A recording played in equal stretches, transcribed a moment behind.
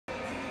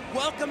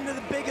Welcome to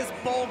the biggest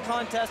bowl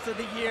contest of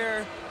the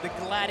year. The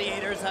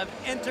gladiators have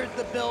entered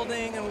the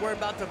building and we're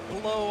about to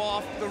blow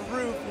off the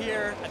roof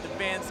here at the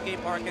Vans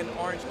Skatepark in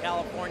Orange,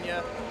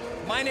 California.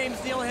 My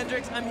name's Neil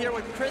Hendricks. I'm here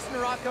with Chris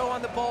Narocco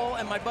on the bowl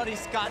and my buddy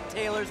Scott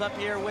Taylor's up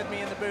here with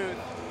me in the booth.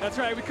 That's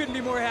right, we couldn't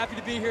be more happy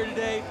to be here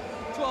today.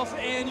 12th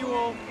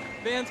annual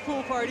Vans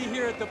pool party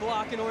here at the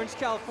block in Orange,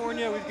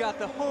 California. We've got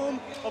the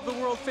home of the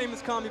world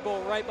famous Combi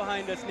Bowl right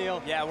behind us,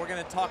 Neil. Yeah, we're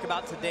gonna talk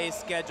about today's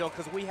schedule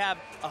because we have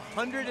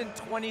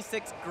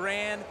 126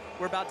 grand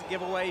we're about to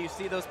give away. You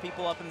see those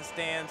people up in the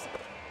stands.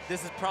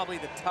 This is probably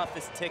the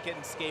toughest ticket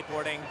in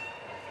skateboarding.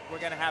 We're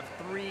gonna have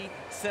 3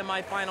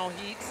 semifinal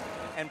heats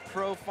and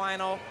pro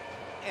final,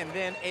 and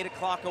then 8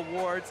 o'clock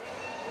awards.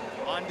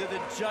 Onto the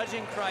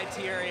judging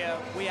criteria,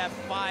 we have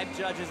 5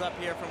 judges up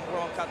here from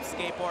World Cup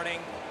Skateboarding.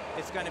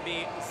 It's going to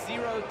be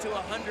 0 to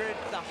 100.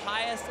 The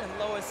highest and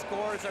lowest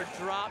scores are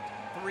dropped.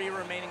 3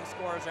 remaining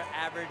scores are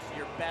averaged.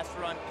 Your best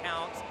run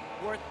counts.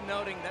 Worth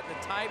noting that the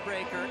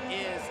tiebreaker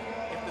is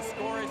if the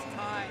score is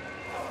tied,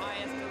 the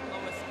highest and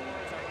lowest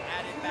scores are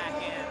added back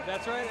in.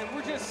 That's right, and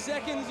we're just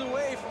seconds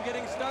away from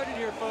getting started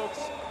here, folks.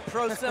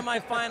 Pro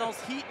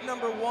semifinals, heat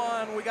number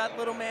 1. We got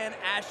little man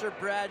Asher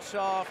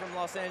Bradshaw from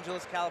Los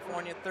Angeles,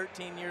 California,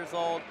 13 years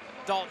old.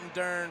 Dalton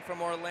Dern from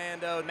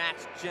Orlando,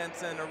 Max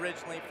Jensen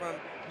originally from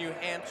New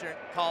Hampshire,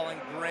 Colin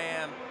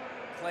Graham.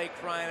 Clay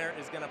Kreiner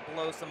is gonna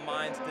blow some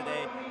minds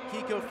today.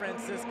 Kiko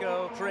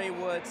Francisco, Trey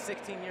Wood,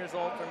 16 years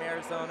old from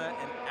Arizona,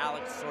 and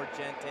Alex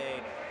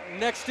Sorgente.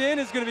 Next in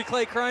is gonna be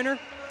Clay Kreiner.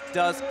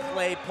 Does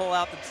Clay pull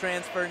out the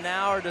transfer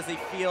now, or does he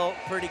feel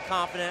pretty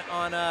confident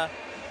on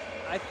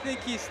I think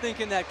he's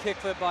thinking that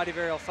kickflip body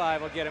varial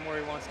 5 will get him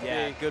where he wants to be.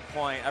 Yeah, good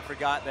point. I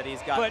forgot that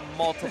he's got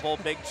multiple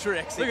big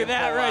tricks. Look at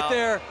that right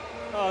there.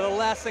 Oh, the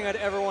last thing I'd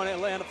ever want to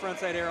land a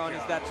frontside air on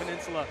is that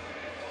peninsula.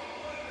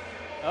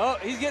 Oh,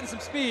 he's getting some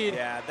speed.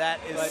 Yeah, that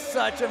is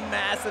such a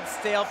massive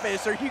stale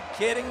fish. Are you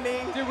kidding me?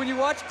 Dude, when you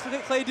watch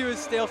Clay do his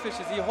stale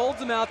fishes, he holds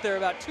them out there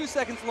about 2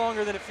 seconds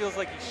longer than it feels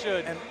like he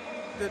should. And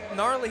the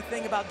gnarly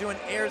thing about doing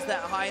airs that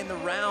high in the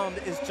round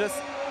is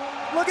just,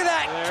 look at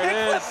that,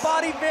 kickflip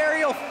body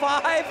varial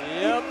 5,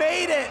 he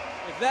made it.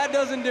 If that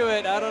doesn't do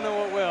it, I don't know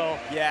what will.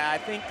 Yeah, I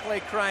think Clay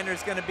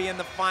Kreiner's gonna be in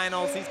the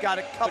finals. He's got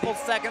a couple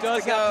seconds to go.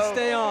 Does have to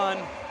stay on.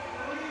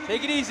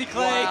 Take it easy,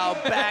 Clay. Wow,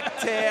 back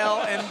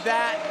tail, and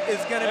that is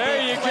gonna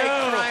be Clay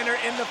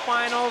Kreiner in the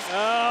finals.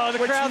 Oh, the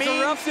crowd's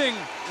erupting.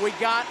 We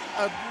got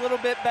a little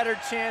bit better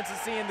chance of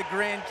seeing the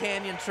Grand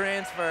Canyon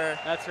transfer.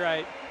 That's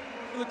right.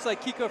 It looks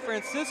like Kiko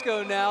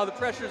Francisco now, the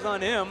pressure's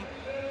on him.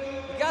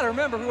 You gotta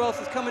remember who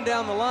else is coming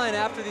down the line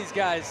after these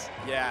guys.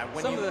 Yeah,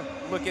 when you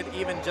look at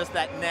even just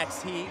that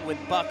next heat with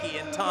Bucky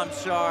and Tom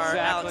Shar,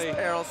 Alex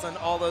Perelson,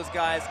 all those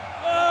guys.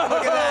 Oh,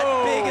 look at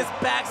that biggest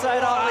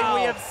backside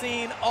ollie we have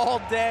seen all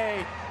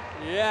day.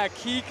 Yeah,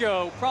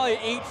 Kiko, probably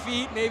 8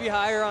 feet, maybe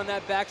higher on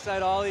that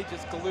backside ollie,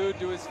 just glued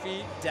to his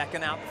feet.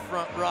 Decking out the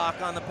front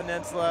rock on the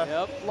peninsula.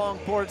 Yep. Long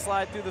board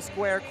slide through the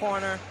square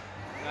corner.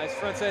 Nice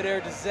frontside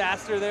air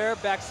disaster there.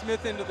 Back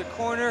Smith into the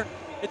corner.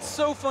 It's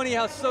so funny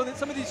how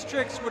some of these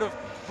tricks would have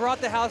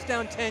brought the house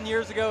down 10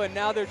 years ago, and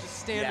now they're just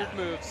standard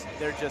moves.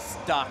 They're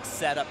just stock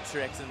setup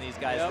tricks, and these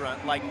guys run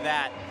like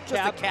that.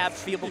 Just a cab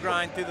feeble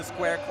grind through the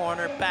square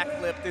corner, back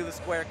flip through the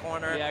square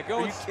corner. Yeah,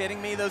 Are you kidding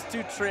me? Those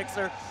 2 tricks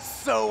are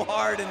so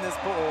hard in this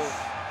pool.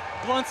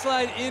 Blunt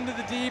slide into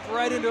the deep,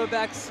 right into a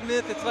back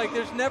Smith. It's like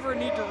there's never a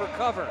need to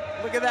recover.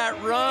 Look at that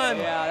run.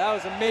 Yeah, that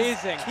was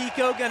amazing. Is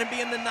Kiko gonna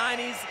be in the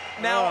 90s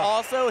now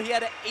also? He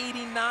had an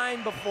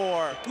 89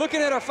 before.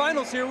 Looking at our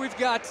finals here, we've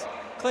got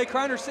Clay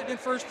Kreiner sitting in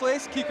first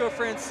place, Kiko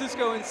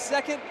Francisco in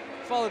second,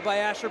 followed by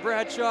Asher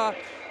Bradshaw,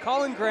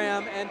 Colin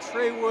Graham, and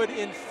Trey Wood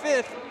in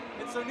 5th.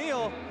 And so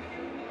Neil,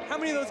 how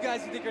many of those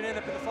guys do you think are gonna end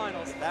up in the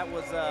finals? That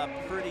was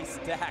pretty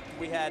stacked.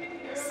 We had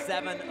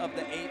 7 of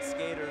the 8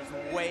 skaters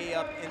way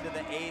up into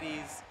the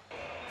 80s.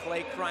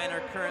 Clay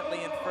Kreiner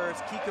currently in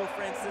first, Kiko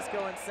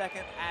Francisco in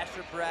second,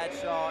 Asher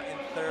Bradshaw in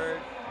third,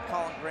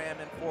 Colin Graham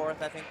in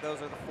 4th. I think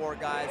those are the 4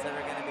 guys that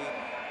are gonna be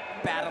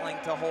battling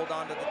to hold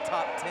on to the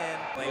top 10.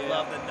 They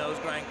love the nose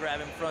grind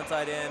grabbing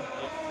frontside in.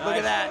 Look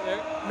at that,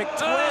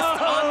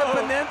 McTwist on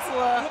the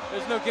peninsula.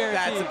 There's no guarantee.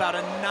 That's about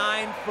a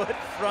 9-foot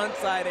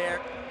frontside air.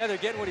 Yeah, they're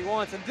getting what he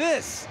wants, and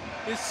this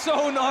is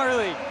so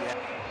gnarly. Yeah.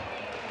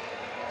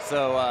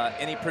 So,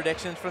 any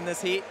predictions from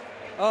this heat?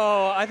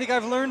 Oh, I think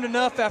I've learned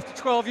enough after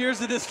 12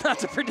 years of this not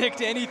to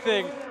predict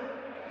anything.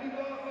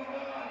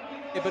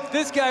 Yeah, but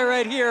this guy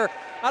right here,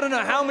 I don't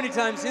know how many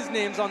times his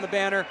name's on the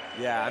banner.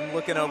 Yeah, I'm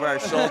looking over our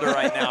shoulder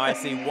right now. I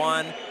see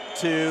 1,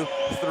 2,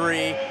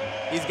 3.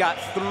 He's got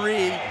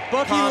 3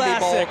 Combi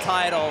Bowl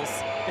titles.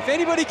 If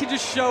anybody can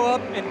just show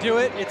up and do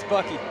it, it's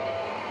Bucky.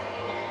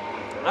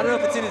 I don't know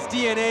if it's in his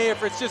DNA,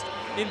 if it's just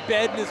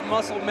embedded in his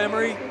muscle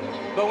memory,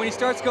 but when he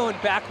starts going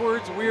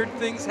backwards, weird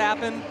things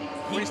happen.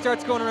 When he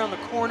starts going around the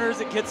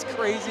corners, it gets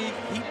crazy.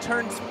 He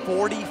turns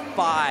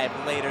 45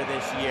 later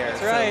this year.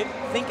 That's right.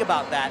 So think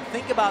about that.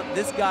 Think about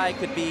this guy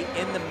could be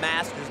in the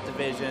Masters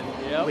division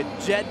with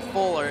Jed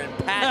Fuller and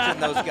Patch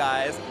and those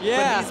guys.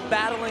 Yeah. But he's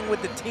battling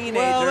with the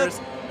teenagers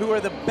who are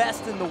the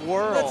best in the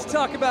world. Let's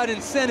talk about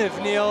incentive,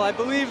 Neil. I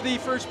believe the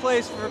first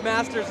place for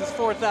Masters is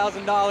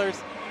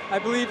 $4,000. I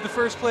believe the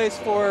first place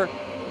for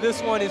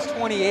this one is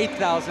 $28,000.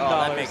 Oh,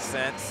 that makes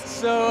sense.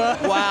 So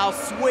wow,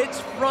 switch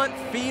front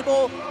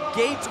feeble,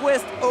 gate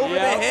twist over the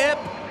hip.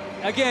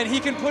 Again,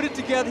 he can put it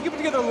together. He can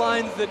put together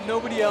lines that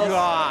nobody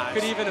else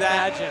could even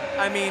imagine.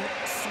 I mean,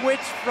 switch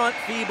front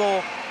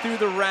feeble through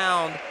the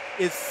round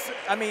is,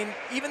 I mean,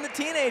 even the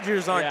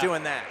teenagers aren't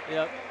doing that.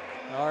 Yep.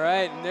 All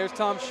right, and there's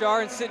Tom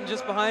Shar, and sitting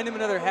just behind him,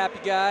 another happy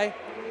guy.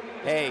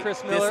 Hey,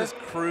 Chris Miller. This is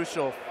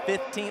crucial.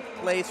 15th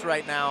place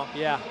right now.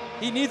 Yeah,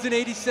 he needs an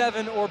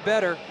 87 or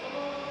better.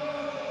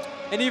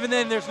 And even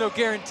then, there's no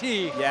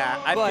guarantee.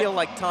 Yeah, I feel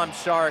like Tom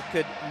Shar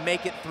could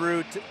make it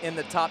through in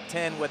the top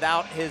 10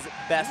 without his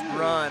best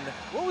run.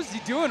 What was he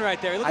doing right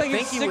there? It looked like he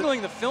was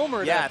signaling the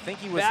filmer I think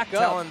he was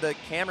telling the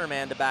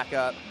cameraman to back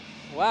up.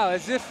 Wow,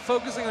 as if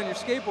focusing on your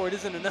skateboard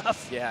isn't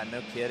enough. Yeah, no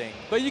kidding.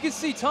 But you can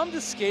see Tom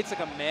just skates like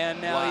a man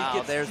now.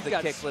 Wow, there's the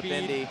kickflip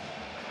Indy.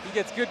 He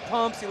gets good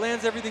pumps, he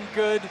lands everything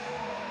good,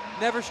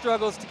 never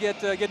struggles to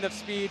get enough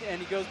speed,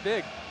 and he goes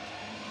big.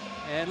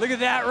 And look at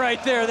that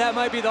right there. That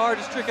might be the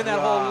hardest trick in that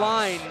whole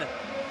line.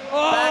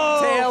 Oh,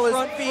 back tail,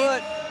 front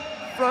foot.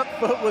 Front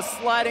foot was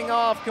sliding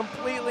off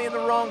completely in the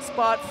wrong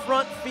spot.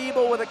 Front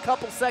feeble with a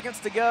couple seconds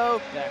to go.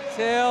 Back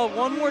tail,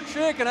 one more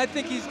trick, and I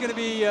think he's going to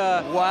be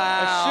a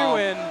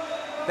shoe-in.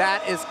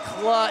 That is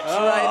clutch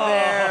right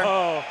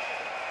there.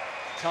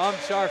 Tom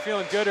Shar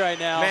feeling good right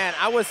now. Man,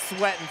 I was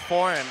sweating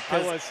for him.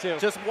 I was too.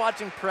 Just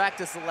watching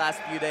practice the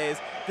last few days,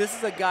 this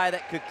is a guy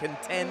that could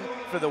contend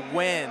for the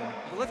win.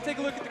 Well, let's take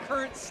a look at the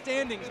current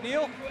standings,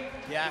 Neil.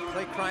 Yeah,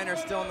 Clay Kreiner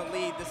still in the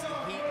lead. This is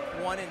Heat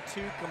 1 and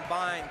 2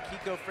 combined.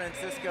 Kiko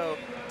Francisco,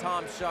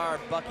 Tom Shar,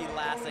 Bucky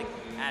Lassick,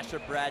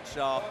 Asher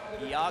Bradshaw,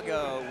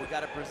 Iago. We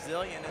got a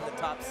Brazilian in the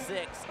top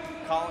 6.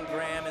 Colin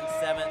Graham in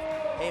 7th.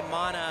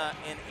 Heymana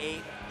in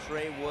 8th.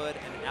 Trey Wood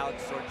and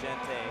Alex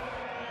Sorgente.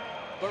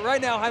 But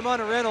right now,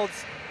 Heymana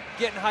Reynolds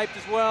getting hyped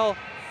as well.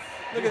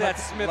 Look at that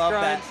Smith Love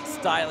grind. That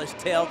stylish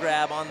tail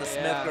grab on the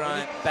Smith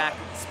grind.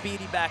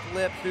 Speedy back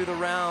lip through the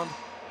round.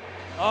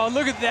 Oh,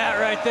 look at that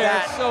right there.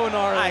 That's so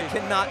gnarly. I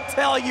cannot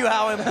tell you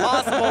how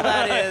impossible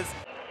that is.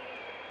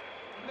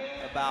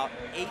 About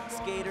 8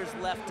 skaters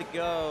left to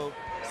go.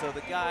 So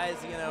the guys,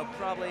 you know,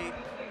 probably,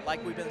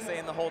 like we've been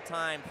saying the whole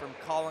time, from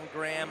Colin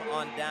Graham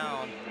on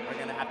down, are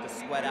going to have to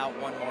sweat out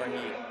one more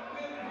heat.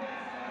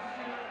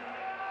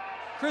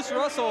 Chris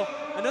Russell,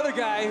 another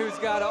guy who's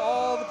got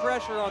all the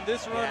pressure on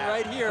this run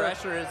right here.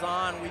 Pressure is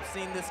on. We've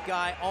seen this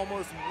guy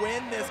almost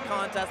win this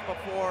contest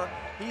before.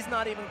 He's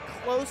not even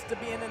close to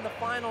being in the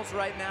finals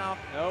right now.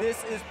 Nope.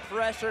 This is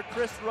pressure.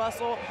 Chris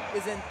Russell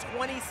is in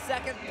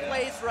 22nd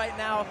place right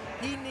now.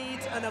 He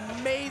needs an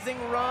amazing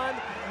run,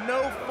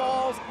 no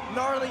falls,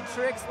 gnarly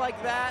tricks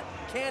like that.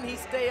 Can he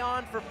stay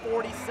on for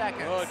 40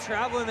 seconds? Oh,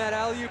 traveling that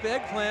alley-oop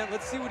eggplant.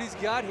 Let's see what he's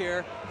got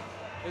here.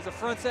 There's a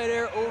frontside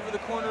air over the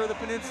corner of the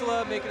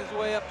peninsula, making his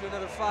way up to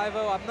another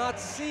 5-0. I'm not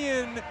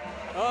seeing,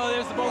 oh,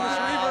 there's the bonus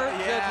reverb.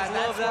 Yeah,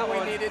 that's that what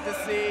one. we needed to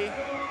see.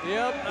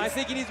 Yep, I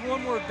think he needs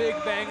one more big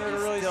banger to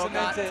really still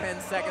cement got it.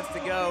 10 seconds to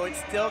go. It's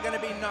still going to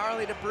be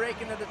gnarly to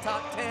break into the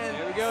top 10.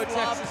 Here we go,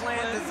 Slob Texas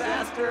plant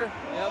disaster.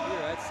 Yep,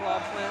 you're right,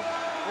 slob plant.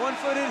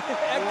 One-footed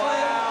eggplant.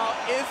 Wow,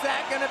 is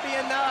that going to be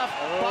enough?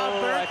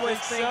 Bob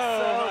Burnquist thinks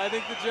so. I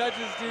think the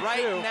judges do too.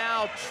 Right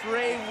now,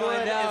 Trey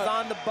Wood is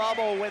on the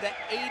bubble with an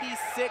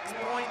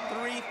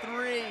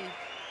 86.33.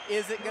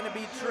 Is it going to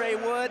be Trey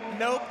Wood?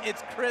 Nope,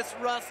 it's Chris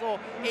Russell,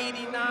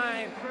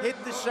 89.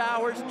 Hit the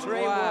showers,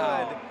 Trey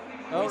Wood.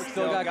 Oh, we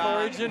still got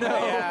Corey Janot.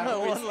 Yeah,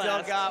 we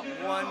still got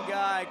one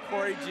guy.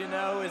 Corey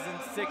Janot is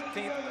in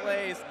 16th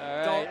place.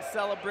 Right. Don't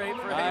celebrate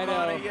for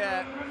Heymana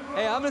yet.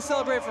 Hey, I'm going to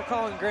celebrate for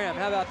Colin Graham.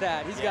 How about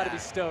that? He's got to be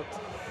stoked.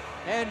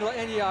 And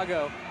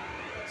Iago.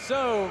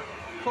 So,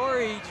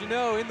 Corey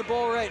Janot in the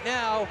bowl right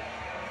now.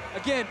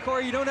 Again,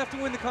 Corey, you don't have to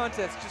win the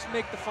contest. Just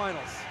make the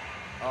finals.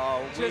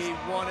 Oh, we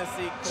want to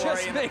see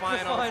Corey in the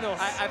finals.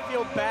 I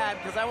feel bad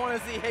because I want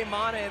to see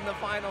Heymana in the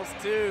finals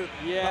too.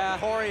 Yeah.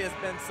 But Corey has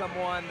been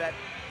someone that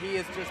he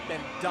has just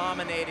been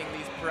dominating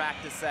these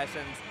practice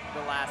sessions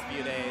the last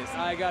few days.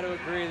 I got to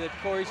agree that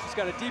Corey's just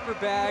got a deeper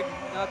bag.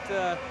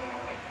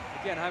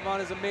 Again,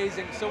 Heymana's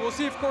amazing. So we'll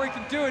see if Corey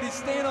can do it. He's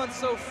staying on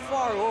so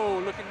far. Whoa,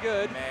 looking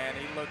good. Man,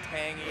 he looked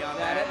hangy on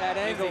that. That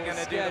angle. Is he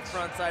going to do the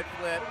frontside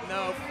flip?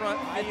 No, front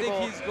feeble. I think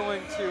he's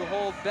going to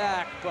hold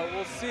back, but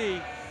we'll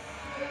see.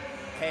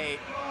 Hey,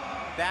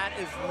 that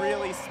is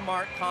really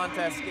smart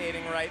contest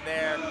skating right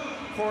there.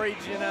 Corey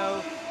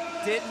Janot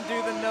didn't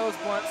do the nose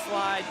blunt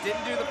slide,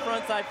 didn't do the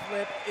frontside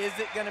flip. Is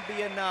it going to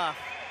be enough?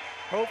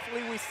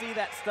 Hopefully we see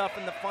that stuff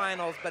in the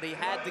finals, but he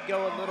had to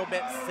go a little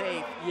bit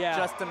safe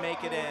just to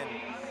make it in.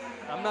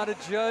 I'm not a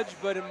judge,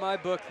 but in my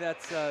book, that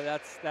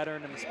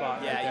earned him a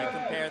spot. Yeah, right you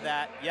compare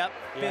that. Yep,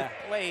 Yeah.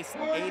 5th place,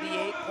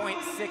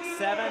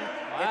 88.67.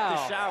 Wow. Hit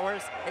the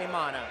showers. Hey,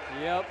 Mana.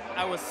 Yep.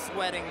 I was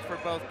sweating for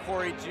both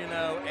Corey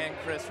Juneau and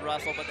Chris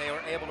Russell, but they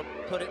were able to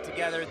put it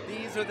together.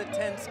 These are the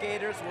 10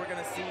 skaters we're going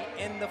to see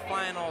in the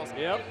finals.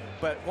 Yep.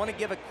 But want to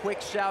give a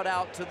quick shout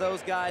out to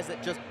those guys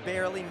that just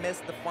barely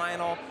missed the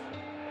final.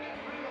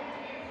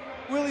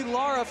 Willie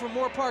Lara from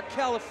Moore Park,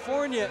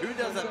 California. Who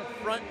does a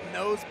front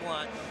nose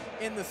blunt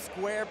in the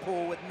square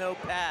pool with no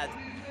pads?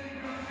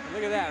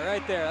 Look at that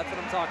right there. That's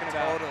what I'm talking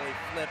about. Totally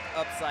flipped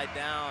upside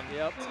down.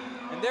 Yep.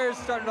 And there's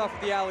started off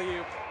with the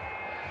alley-oop.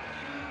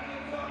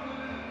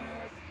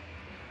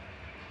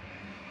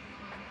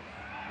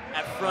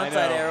 At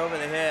frontside air over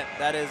the hip,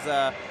 that is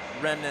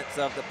remnants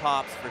of the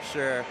pops for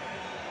sure.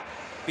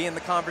 Be in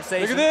the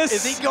conversation. Look at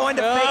this. Is he going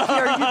to fake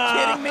here? Are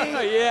you kidding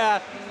me? Yeah.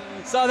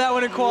 Saw that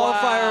one in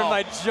qualifier Wow. and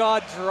my jaw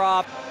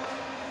dropped.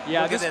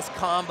 Yeah, Look at this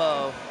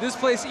combo. This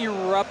place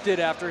erupted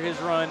after his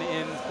run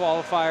in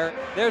qualifier.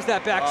 There's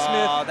that back Oh,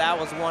 Smith. that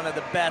was one of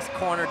the best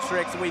corner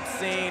tricks we've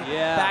seen.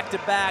 Yeah.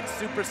 Back-to-back,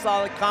 super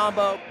solid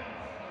combo.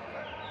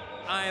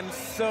 I am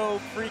so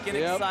freaking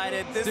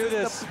excited. This is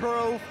the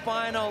pro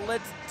final.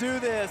 Let's do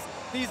this.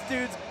 These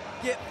dudes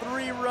get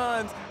 3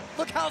 runs.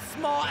 Look how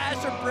small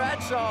Asher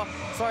Bradshaw.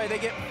 Sorry, they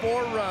get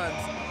 4 runs.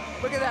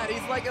 Look at that.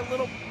 He's like a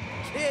little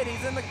kid.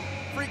 He's in the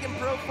freaking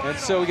pro final. And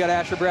so we got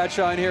Asher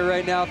Bradshaw in here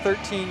right now,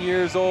 13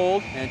 years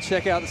old. And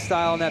check out the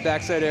style on that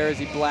backside air as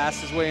he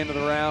blasts his way into the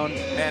round.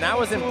 Man, I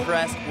was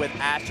impressed with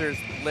Asher's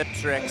lip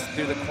tricks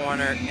through the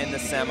corner in the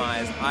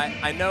semis.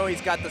 I know he's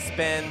got the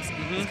spins,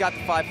 he's got the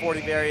 540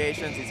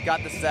 variations, he's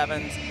got the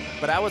 7s,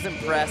 but I was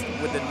impressed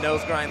with the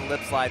nose grind lip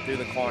slide through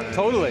the corner.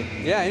 Totally.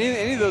 Yeah,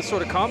 any of those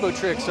sort of combo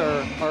tricks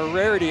are a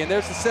rarity. And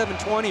there's the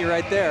 720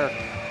 right there.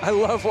 I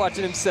love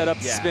watching him set up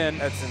the spin.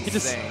 That's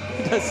insane.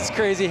 He does this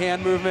crazy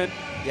hand movement.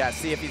 Yeah,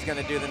 see if he's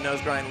going to do the nose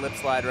grind lip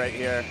slide right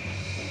here.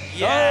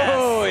 Yes!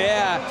 Oh,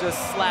 yeah. Just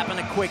slapping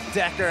a quick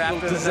decker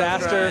after the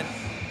disaster. nose grind.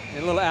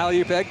 And a little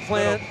alley-oop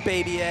eggplant. Little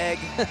baby egg.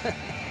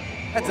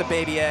 That's a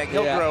baby egg.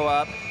 He'll grow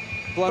up.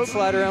 Blunt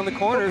slide around the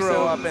corner. He'll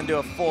grow up into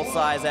a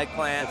full-size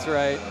eggplant. That's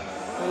right.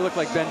 It'll look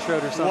like Ben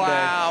Schroeder someday.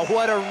 Wow,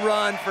 what a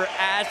run for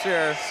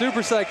Asher. Super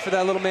psyched for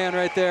that little man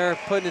right there,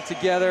 putting it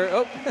together.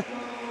 Oh,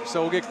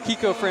 so we'll get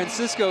Kiko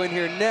Francisco in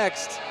here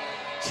next.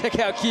 Check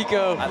out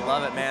Kiko. I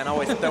love it, man.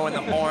 Always throwing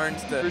the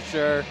horns to. For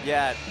sure.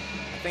 Yeah,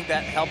 I think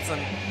that helps him,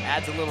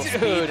 adds a little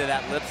speed to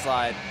that lip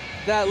slide.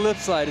 That lip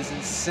slide is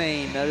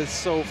insane. That is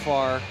so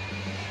far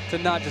to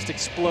not just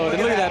explode.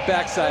 And look at that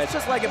backside. It's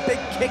just like a big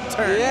kick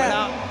turn.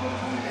 Yeah.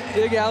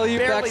 Big alley-oop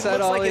backside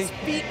looks ollie. like his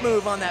feet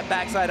move on that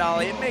backside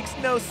ollie. It makes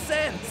no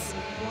sense.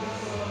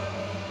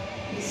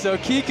 So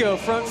Kiko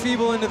front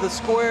feeble into the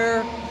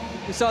square.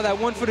 We saw that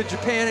one-footed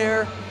Japan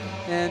air,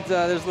 and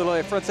there's a little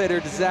frontside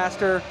air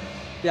disaster.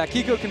 Yeah,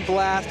 Kiko can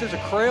blast. There's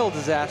a Crail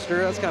disaster.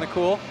 That's kind of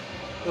cool.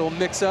 Little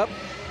mix-up.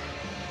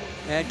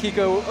 And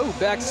Kiko,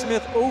 back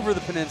Smith over the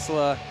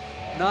peninsula.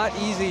 Not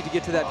easy to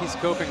get to that piece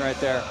of coping right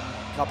there.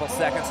 Couple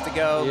seconds to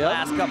go.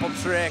 Last couple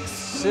tricks.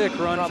 Sick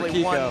run Probably for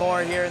Kiko. One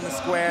more here in the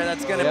square.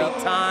 That's going to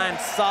be time.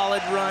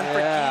 Solid run for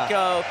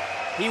Kiko.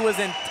 He was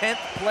in 10th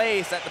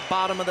place at the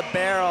bottom of the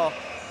barrel.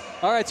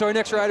 All right, so our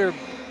next rider,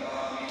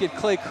 get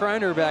Clay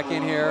Kreiner back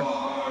in here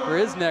for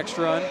his next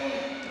run.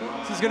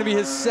 This is going to be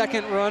his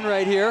second run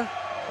right here.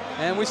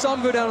 And we saw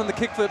him go down on the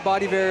kickflip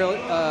body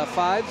varial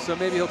 5, so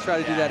maybe he'll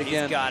try to do that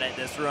again. He's got it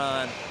this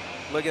run.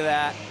 Look at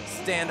that.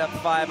 Stand up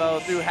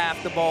 5-0 through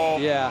half the bowl.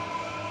 Yeah,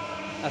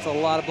 that's a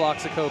lot of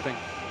blocks of coping.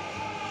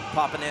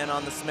 Popping in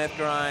on the Smith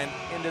grind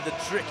into the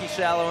tricky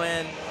shallow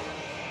end.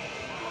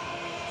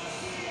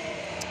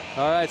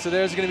 All right, so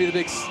there's going to be the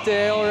big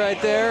stale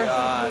right there.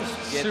 Gosh,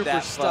 get super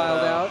that styled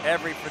photo. out.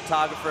 Every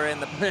photographer in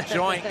the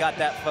joint got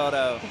that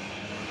photo.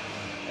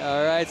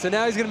 All right, so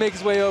now he's going to make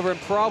his way over and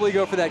probably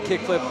go for that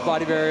kickflip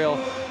body varial.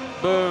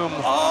 Boom.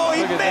 Oh,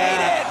 he Look at made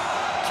that.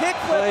 it!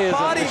 Clay Kickflip is a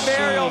body machine.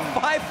 varial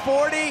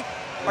 540.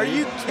 Are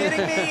you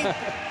kidding me?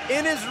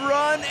 In his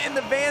run in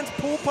the Vans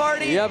pool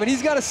party? Yeah, but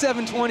he's got a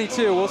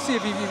 722. We'll see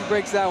if he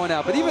breaks that one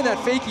out. But even that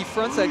fakey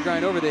frontside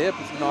grind over the hip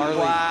is gnarly.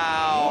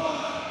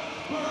 Wow.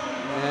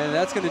 And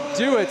that's going to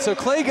do it. So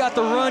Clay got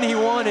the run he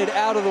wanted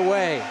out of the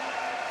way.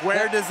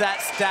 Where does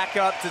that stack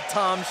up to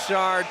Tom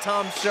Shard?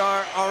 Tom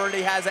Shard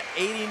already has an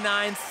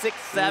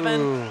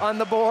 89.67 on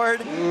the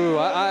board. Ooh,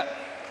 I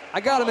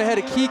got him ahead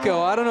of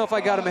Kiko. I don't know if I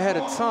got him ahead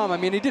of Tom. I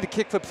mean, he did a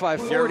kickflip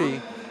 540.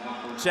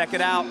 Check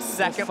it out,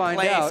 second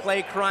place, out.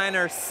 Clay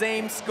Kreiner,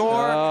 same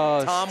score.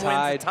 Oh, Tom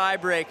tied. wins the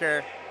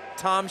tiebreaker.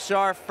 Tom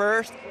Shar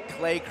first,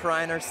 Clay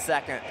Kreiner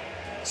second.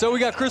 So we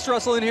got Chris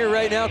Russell in here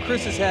right now.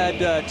 Chris has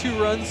had 2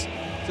 runs,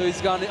 so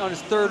he's gone on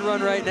his 3rd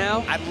run right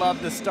now. I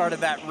love the start of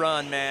that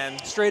run,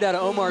 man. Straight out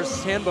of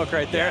Omar's handbook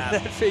right there. Yeah.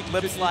 That fake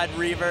lip slide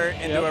revert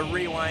into a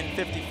rewind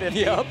 50-50.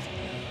 Yep.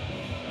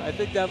 I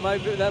think that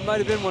might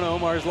have been one of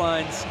Omar's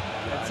lines.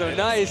 And so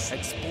nice.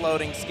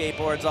 Exploding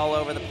skateboards all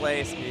over the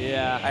place.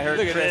 Yeah. I heard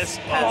Chris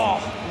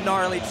has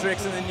gnarly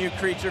tricks in the new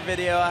Creature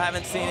video. I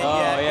haven't seen it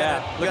yet.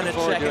 Yeah. Gonna Looking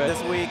forward check to it it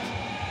this week.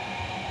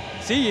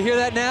 See, you hear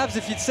that, Nabs?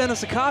 If you'd send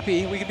us a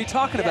copy, we could be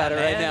talking about it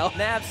right now.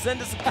 Nabs,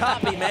 send us a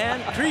copy,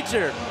 man.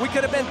 Creature, we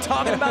could have been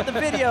talking about the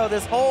video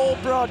this whole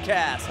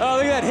broadcast. Oh,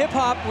 look at that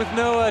hip-hop with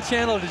no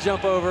channel to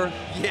jump over.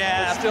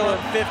 Yeah, still a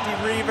 50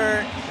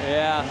 revert.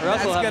 Yeah,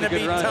 Russell That's having a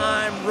good run.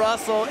 time.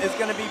 Russell is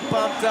going to be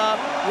bumped up.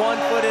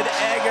 One-footed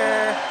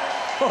egger.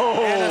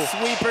 And a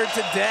sweeper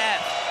to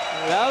death.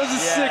 That was a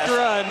sick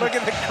run. Look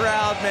at the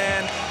crowd,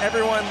 man.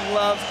 Everyone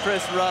loves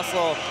Chris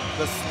Russell,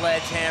 the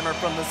sledgehammer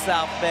from the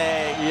South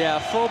Bay. Yeah,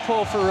 full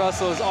pull for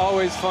Russell is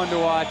always fun to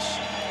watch.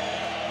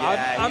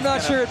 Yeah, I'm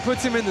not sure it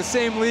puts him in the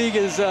same league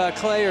as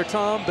Clay or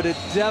Tom, but it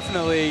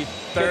definitely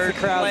gets the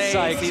crowd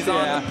psyched. He's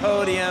on the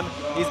podium.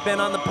 He's been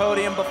on the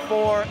podium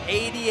before.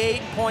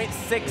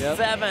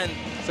 88.67.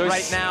 So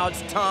right now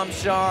it's Tom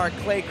Shar,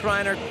 Clay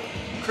Kreiner,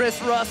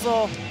 Chris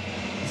Russell.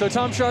 So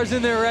Tom Shar's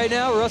in there right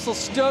now. Russell's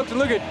stoked. And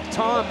look at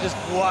Tom just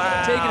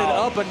taking it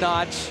up a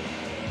notch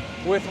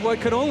with what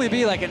could only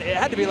be like it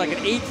had to be like an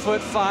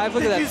 8'5".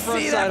 Look at that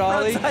frontside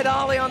ollie. Frontside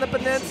ollie on the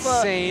peninsula.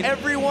 Insane.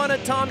 Every one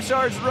of Tom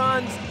Shar's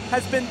runs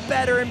has been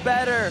better and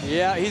better.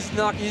 Yeah, he's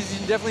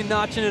definitely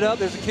notching it up.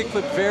 There's a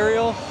kickflip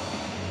varial.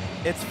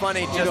 It's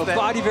funny just that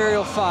body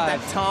varial 5.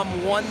 That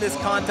Tom won this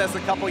contest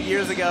a couple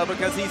years ago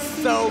because he's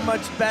so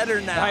much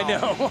better now. I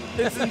know.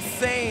 It's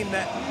insane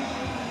that.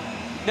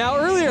 Now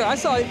earlier, I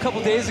saw a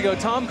couple days ago,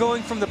 Tom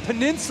going from the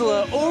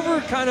peninsula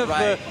over kind of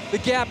the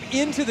gap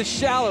into the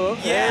shallow.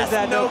 Yes,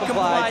 that no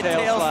comply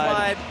tail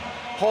slide.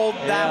 Hold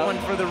that one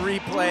for the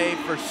replay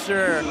for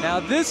sure. Now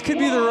this could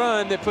be the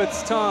run that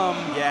puts Tom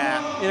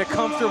in a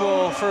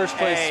comfortable first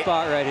place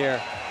spot right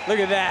here. Look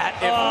at that.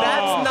 If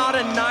that's not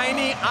a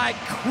 90, I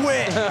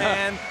quit,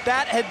 man.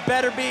 That had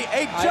better be.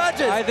 Hey,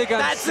 judges, I think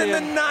that's in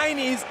the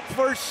 90s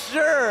for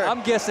sure.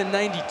 I'm guessing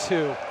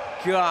 92.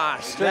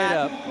 Gosh, straight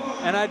up.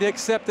 And I'd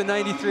accept the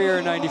 93 or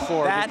a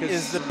 94. That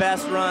is the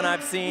best run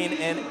I've seen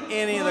in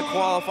any of the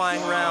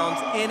qualifying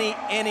rounds.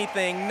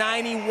 Anything.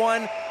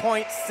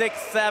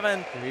 91.67.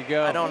 There you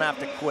go. I don't have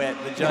to quit.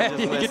 The judges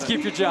You get to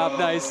keep your job.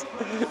 Nice.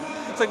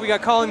 Looks like we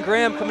got Colin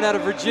Graham coming out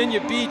of Virginia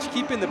Beach,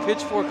 keeping the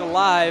pitchfork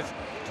alive.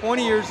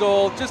 20 years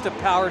old, just a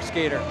power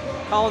skater.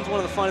 Colin's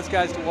one of the funnest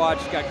guys to watch.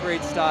 Got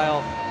great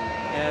style.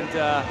 And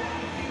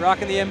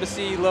rocking the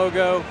Embassy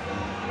logo.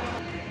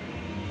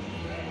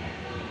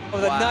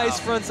 With a nice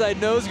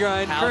frontside nose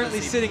grind, currently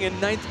sitting in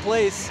 9th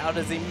place. How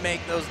does he make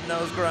those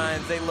nose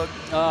grinds? They look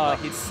like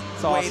his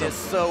weight is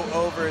so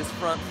over his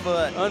front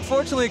foot.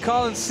 Unfortunately,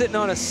 Colin's sitting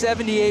on a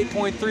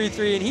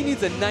 78.33, and he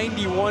needs a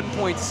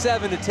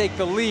 91.7 to take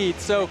the lead.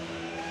 So,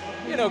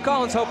 you know,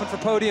 Colin's hoping for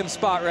podium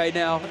spot right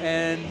now,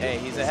 and hey,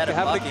 he's ahead of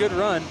having Bucky. a good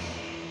run.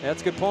 Yeah,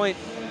 that's a good point.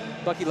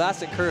 Bucky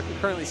Lasek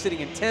currently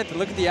sitting in 10th, and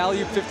look at the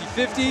alley-oop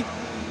 50-50.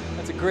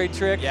 That's a great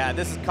trick. Yeah,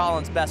 this is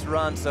Colin's best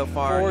run so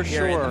far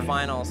here in the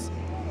finals.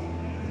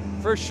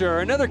 For sure.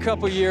 Another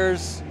couple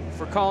years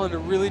for Colin to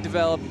really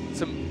develop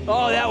some.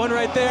 Oh, that one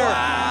right there.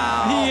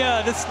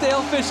 Wow. The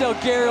stalefish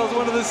Elguero is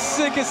one of the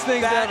sickest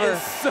things ever. That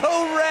is so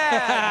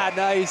rad.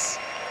 Nice.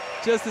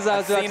 Just as I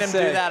was about to say. I've seen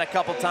him do that a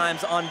couple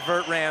times on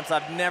vert ramps.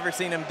 I've never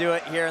seen him do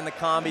it here in the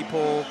Combi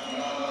pool.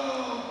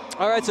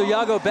 All right, so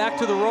Yago back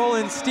to the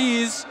roll-in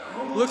steez.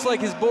 Looks like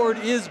his board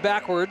is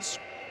backwards.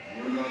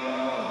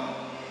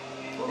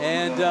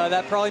 And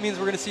that probably means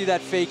we're going to see that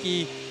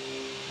fakie,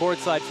 board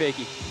slide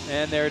fakie.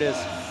 And there it is.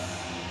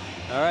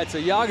 All right, so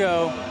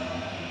Yago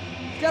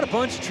got a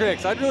bunch of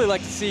tricks. I'd really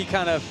like to see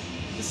just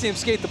see him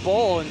skate the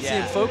bowl and see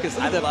him focus.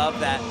 Look at I love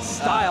that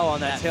style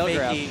on that tail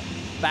grab.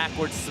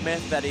 Backwards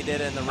Smith that he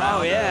did in the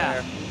round. Oh,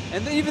 yeah.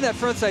 And then even that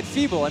frontside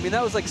feeble. I mean,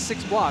 that was like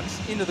 6 blocks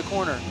into the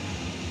corner.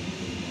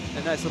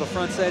 A nice little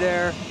frontside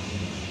air,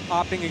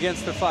 hopping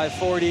against the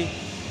 540.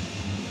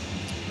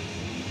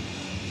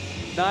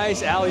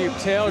 Nice alley-oop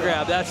tail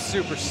grab. That's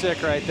super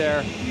sick right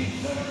there.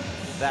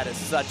 That is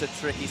such a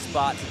tricky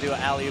spot to do an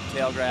alley-oop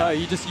tail grab. Oh,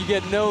 you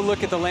get no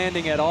look at the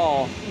landing at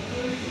all.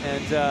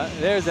 And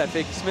there's that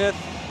fake Smith.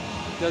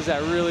 Does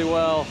that really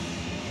well.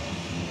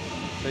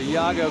 So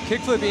Yago,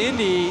 kickflip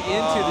Indy into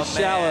the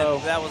shallow.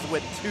 Man, that was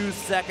with 2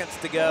 seconds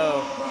to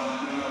go.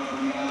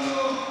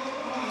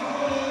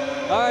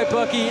 All right,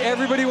 Bucky,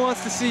 everybody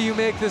wants to see you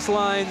make this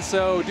line,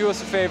 so do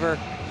us a favor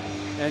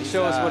and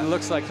show us what it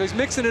looks like. So he's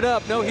mixing it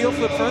up. No heel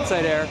flip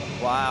frontside air.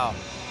 Wow.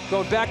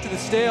 Going back to the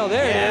stale.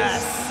 There it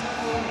is.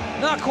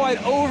 Not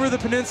quite over the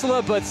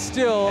peninsula, but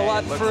still a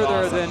lot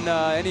further than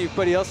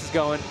anybody else is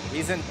going.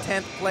 He's in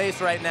 10th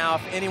place right now.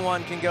 If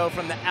anyone can go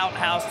from the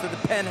outhouse to the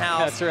penthouse,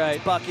 that's right.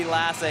 It's Bucky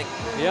Lasek.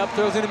 Yep,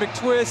 throws in a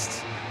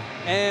McTwist.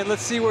 And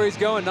let's see where he's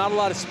going. Not a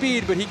lot of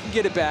speed, but he can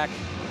get it back.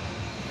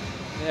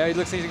 There, he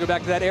looks like he's gonna go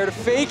back to that air to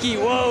fakie.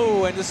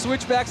 Whoa, and the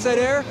switch backside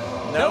air?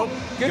 Nope.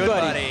 Good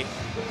buddy.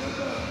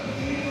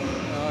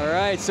 All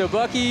right, so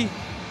Bucky,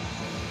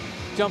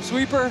 jump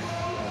sweeper.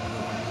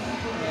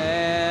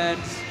 And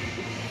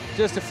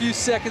just a few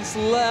seconds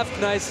left.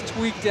 Nice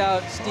tweaked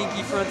out,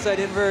 stinky frontside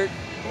invert.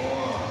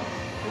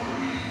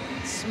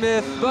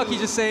 Smith, Bucky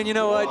just saying, you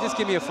know what, just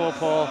give me a full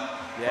pull.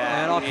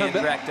 Yeah, and I'll come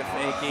back.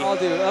 Fakie. I'll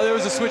do it. Oh, there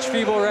was a switch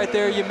feeble right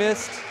there you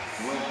missed.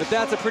 But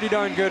that's a pretty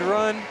darn good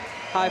run.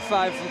 high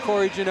five from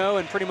Corey Janot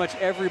and pretty much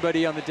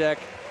everybody on the deck.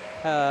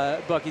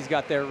 Bucky's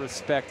got their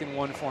respect in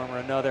one form or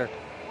another.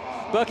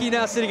 Bucky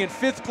now sitting in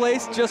 5th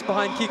place, just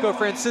behind Kiko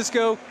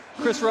Francisco,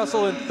 Chris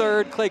Russell in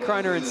 3rd, Clay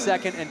Kreiner in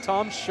 2nd, and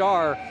Tom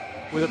Schaar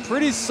with a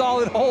pretty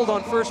solid hold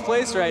on 1st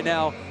place right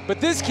now.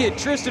 But this kid,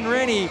 Tristan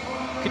Rennie,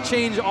 could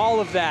change all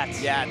of that.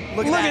 Yeah,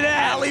 look at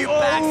that. Alley-oop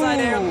backside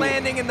air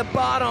landing in the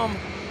bottom.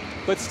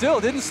 But still,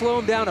 didn't slow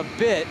him down a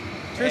bit.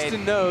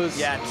 Tristan knows.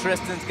 Yeah,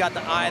 Tristan's got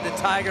the eye of the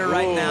tiger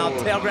right now.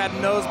 Tail grab,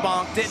 nose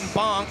bonk, didn't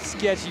bonk.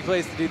 Sketchy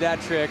place to do that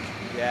trick.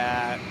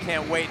 Yeah,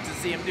 can't wait to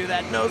see him do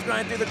that nose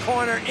grind through the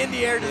corner, in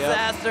the air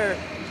disaster.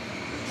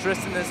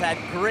 Tristan has had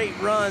great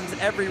runs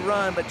every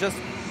run, but just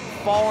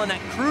fallen at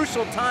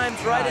crucial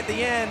times right at the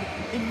end.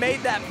 He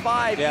made that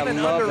 5, even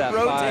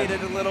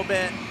under-rotated a little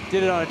bit.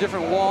 Did it on a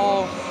different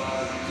wall.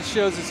 Just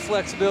shows his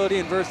flexibility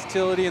and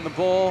versatility in the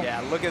bowl. Yeah,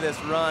 look at this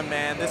run,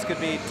 man. This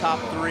could be top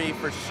 3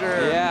 for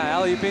sure. Yeah,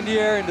 alley-oop in the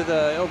air into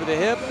the over the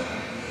hip.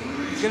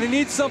 He's gonna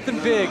need something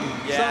big,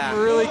 something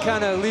really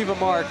kind of leave a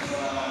mark.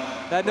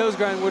 That nose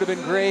grind would have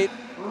been great.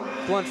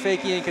 Blunt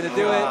fakey ain't gonna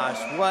do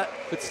it. What?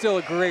 But still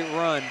a great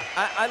run.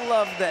 I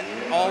love that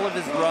all of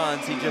his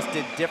runs, he just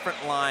did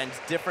different lines,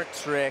 different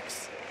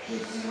tricks.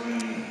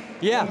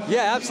 Yeah,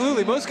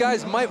 absolutely. Most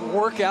guys might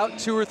work out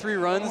 2 or 3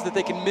 runs that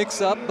they can mix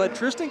up, but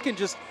Tristan can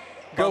just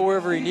go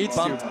wherever he needs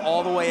to. Bumped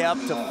all the way up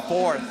to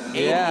 4th,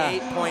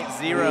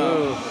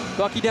 88.0.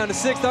 Bucky down to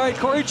 6th. All right,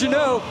 Corey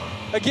Janot.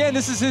 Again,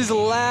 this is his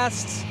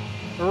last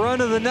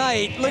run of the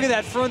night. Look at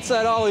that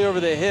frontside ollie over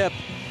the hip.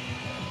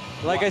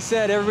 Like I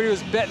said, everybody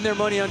was betting their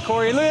money on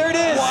Corey. And there it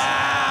is.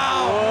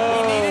 Wow.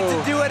 Whoa. He needed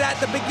to do it at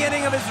the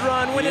beginning of his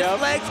run when his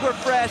legs were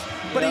fresh,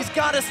 but he's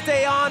got to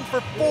stay on for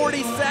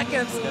 40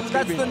 seconds.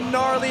 That's the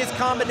gnarliest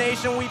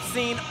combination we've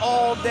seen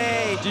all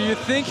day. Do you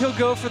think he'll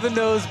go for the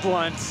nose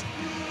blunt?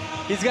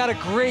 He's got a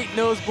great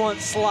nose blunt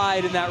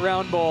slide in that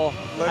round bowl.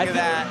 Look at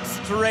that,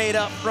 straight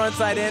up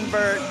frontside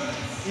invert.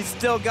 He's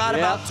still got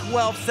about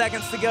 12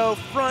 seconds to go.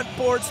 Front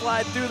board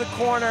slide through the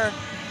corner.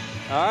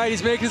 All right,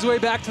 he's making his way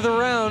back to the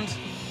round.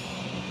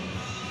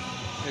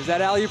 There's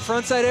that alley-oop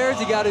frontside air.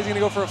 He's gonna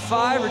go for a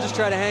 5 or just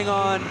try to hang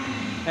on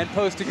and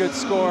post a good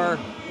score.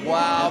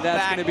 Wow, and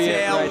that's gonna be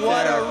tail. it right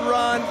what there. A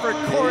run for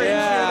Corey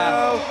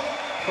Janot.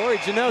 Corey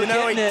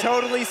Janot he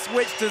totally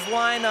switched his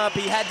lineup.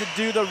 He had to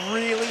do the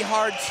really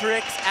hard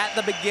tricks at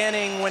the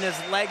beginning when his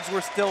legs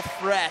were still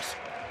fresh.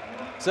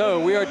 So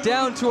we are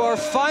down to our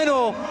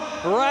final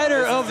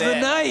rider of the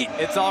night.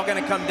 It's all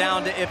gonna come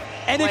down to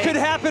and it could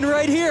happen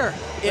right here.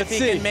 If he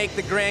can make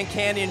the Grand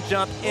Canyon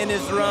jump in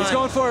his run. He's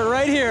going for it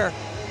right here.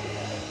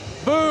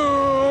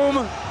 Boom!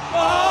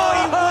 Oh,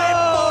 he went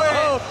for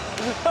it!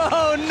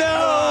 Oh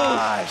no!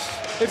 Gosh.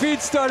 If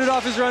he'd started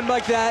off his run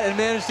like that and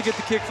managed to get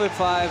the kickflip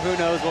 5, who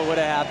knows what would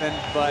have happened.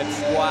 But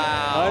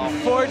wow.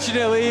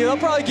 Unfortunately, they'll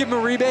probably give him a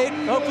rebate.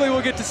 Hopefully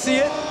we'll get to see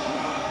it.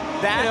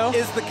 That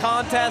is the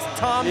contest.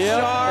 Tom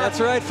Schaar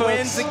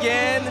wins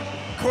again.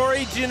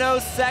 Corey Janot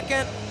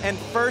 2nd, and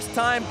first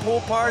time pool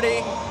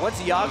party.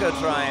 What's Iago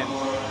trying?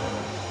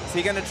 Is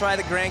he gonna try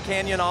the Grand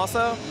Canyon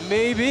also?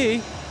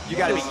 Maybe. You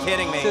gotta be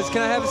kidding me. Says,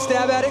 can I have a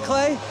stab at it,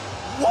 Clay?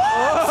 What?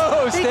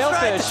 Oh, he stalefish.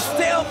 tried to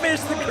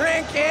stalefish the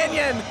Grand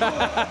Canyon.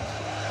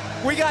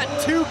 We got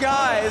 2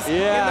 guys in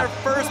their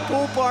first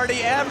pool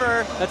party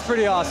ever. That's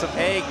pretty awesome.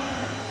 Hey,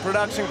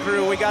 production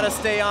crew, we gotta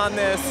stay on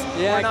this.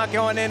 Yeah. We're not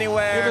going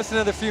anywhere. Give us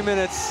another few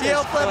minutes.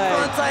 Heel flip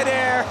frontside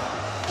air.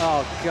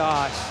 Oh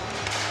gosh.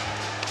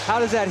 How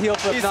does that heel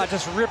flip not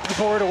just rip the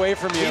board away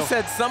from you? He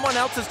said someone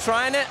else is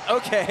trying it?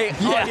 Okay,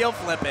 I'll heel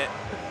flip it.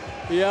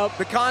 Yep.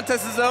 The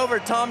contest is over.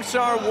 Tom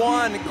Schaar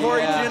won.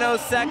 Corey Janot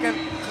 2nd.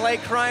 Clay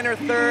Kreiner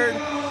 3rd.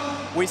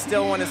 We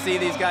still want to see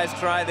these guys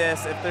try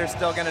this if they're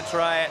still going to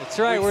try it. That's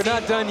right. We're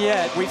not done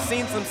yet. We've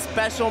seen some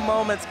special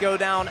moments go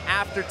down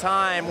after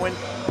time when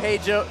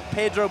Pedro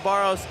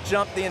Barros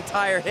jumped the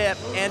entire hip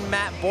and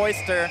Matt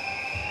Boyster.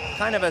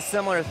 Kind of a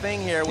similar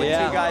thing here with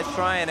 2 guys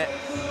trying it.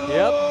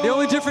 Yep. The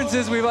only difference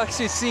is we've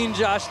actually seen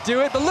Josh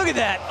do it, but look at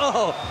that.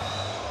 Oh,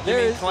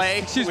 there's Clay.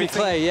 Excuse me,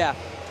 Clay. Yeah.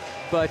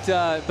 But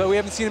we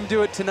haven't seen him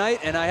do it tonight,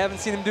 and I haven't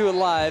seen him do it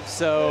live,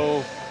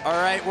 so.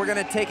 All right, we're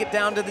gonna take it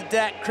down to the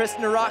deck. Chris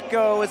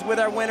Narocco is with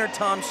our winner,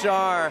 Tom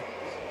Schaar.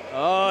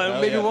 Oh,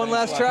 and maybe one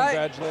last try?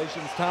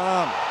 Congratulations,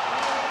 Tom.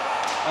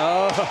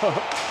 Oh.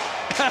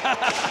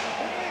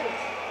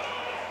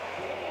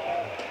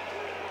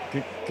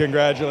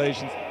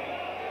 Congratulations.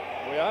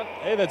 We on?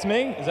 Hey, that's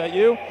me? Is that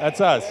you?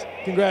 That's us.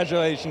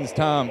 Congratulations,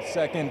 Tom.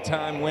 2nd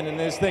time winning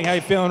this thing. How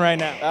you feeling right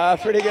now?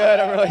 Pretty good.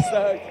 I'm really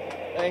stoked.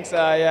 Thanks.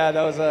 Yeah,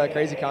 that was a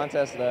crazy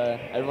contest.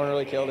 Everyone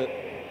really killed it.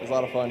 It was a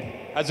lot of fun.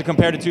 How's it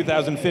compare to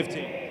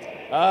 2015?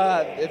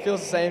 It feels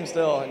the same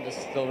still. I'm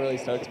just still really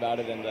stoked about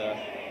it. And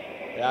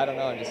yeah, I don't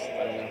know.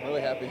 I'm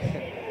really happy.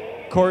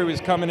 Corey was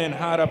coming in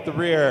hot up the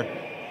rear.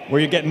 Were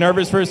you getting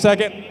nervous for a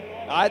second?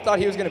 I thought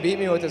he was going to beat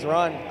me with his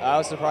run. I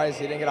was surprised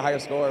he didn't get a higher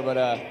score, but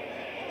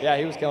yeah,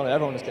 he was killing it.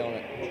 Everyone was killing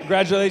it.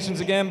 Congratulations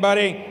again,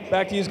 buddy.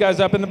 Back to you guys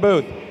up in the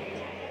booth.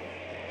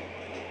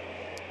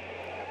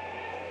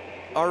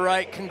 All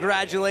right,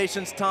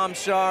 congratulations, Tom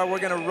Shar. We're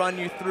gonna run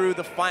you through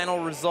the final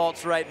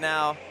results right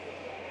now,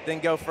 then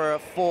go for a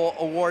full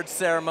award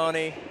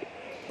ceremony.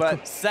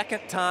 But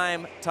second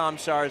time Tom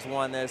Shar has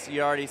won this.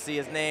 You already see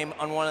his name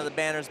on one of the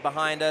banners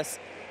behind us.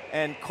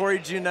 And Corey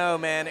Juneau,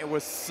 man, it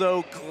was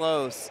so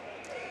close.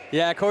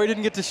 Yeah, Corey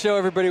didn't get to show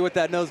everybody what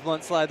that nose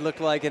blunt slide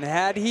looked like, and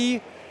had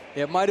he,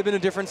 it might have been a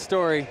different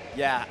story.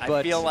 Yeah,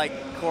 I feel like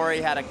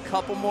Corey had a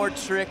couple more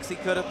tricks he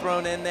could have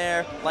thrown in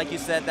there. Like you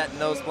said, that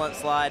nose blunt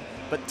slide.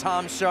 But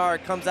Tom Shar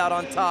comes out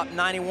on top,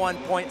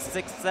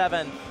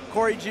 91.67.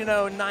 Corey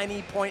Juneau,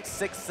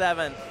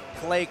 90.67.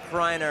 Clay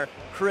Kreiner,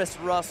 Chris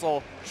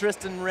Russell,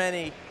 Tristan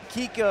Rennie,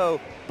 Kiko,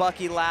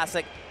 Bucky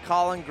Lassick,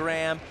 Colin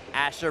Graham,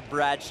 Asher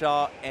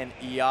Bradshaw, and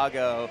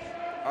Iago.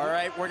 All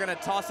right, we're gonna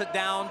toss it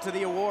down to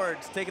the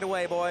awards. Take it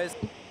away, boys.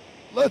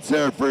 Let's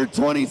hear it for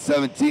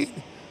 2017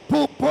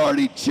 Pool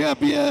Party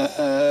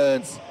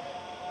Champions.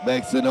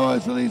 Make some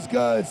noise for these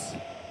guys.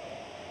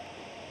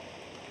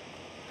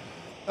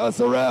 That's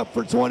a wrap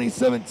for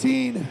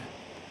 2017.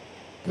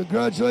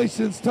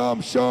 Congratulations,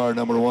 Tom Shar,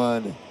 number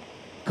 1.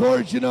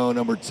 Corey Juneau,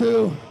 number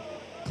 2.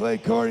 Clay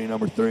Carney,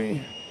 number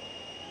 3.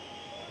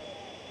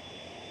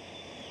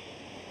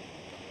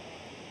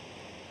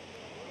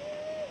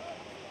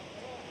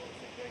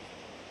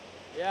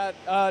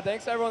 Yeah,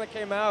 thanks to everyone that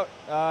came out.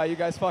 You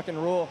guys fucking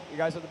rule. You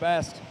guys are the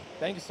best.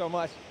 Thank you so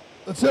much.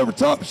 Let's have for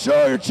Tom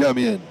Shar, your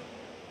champion.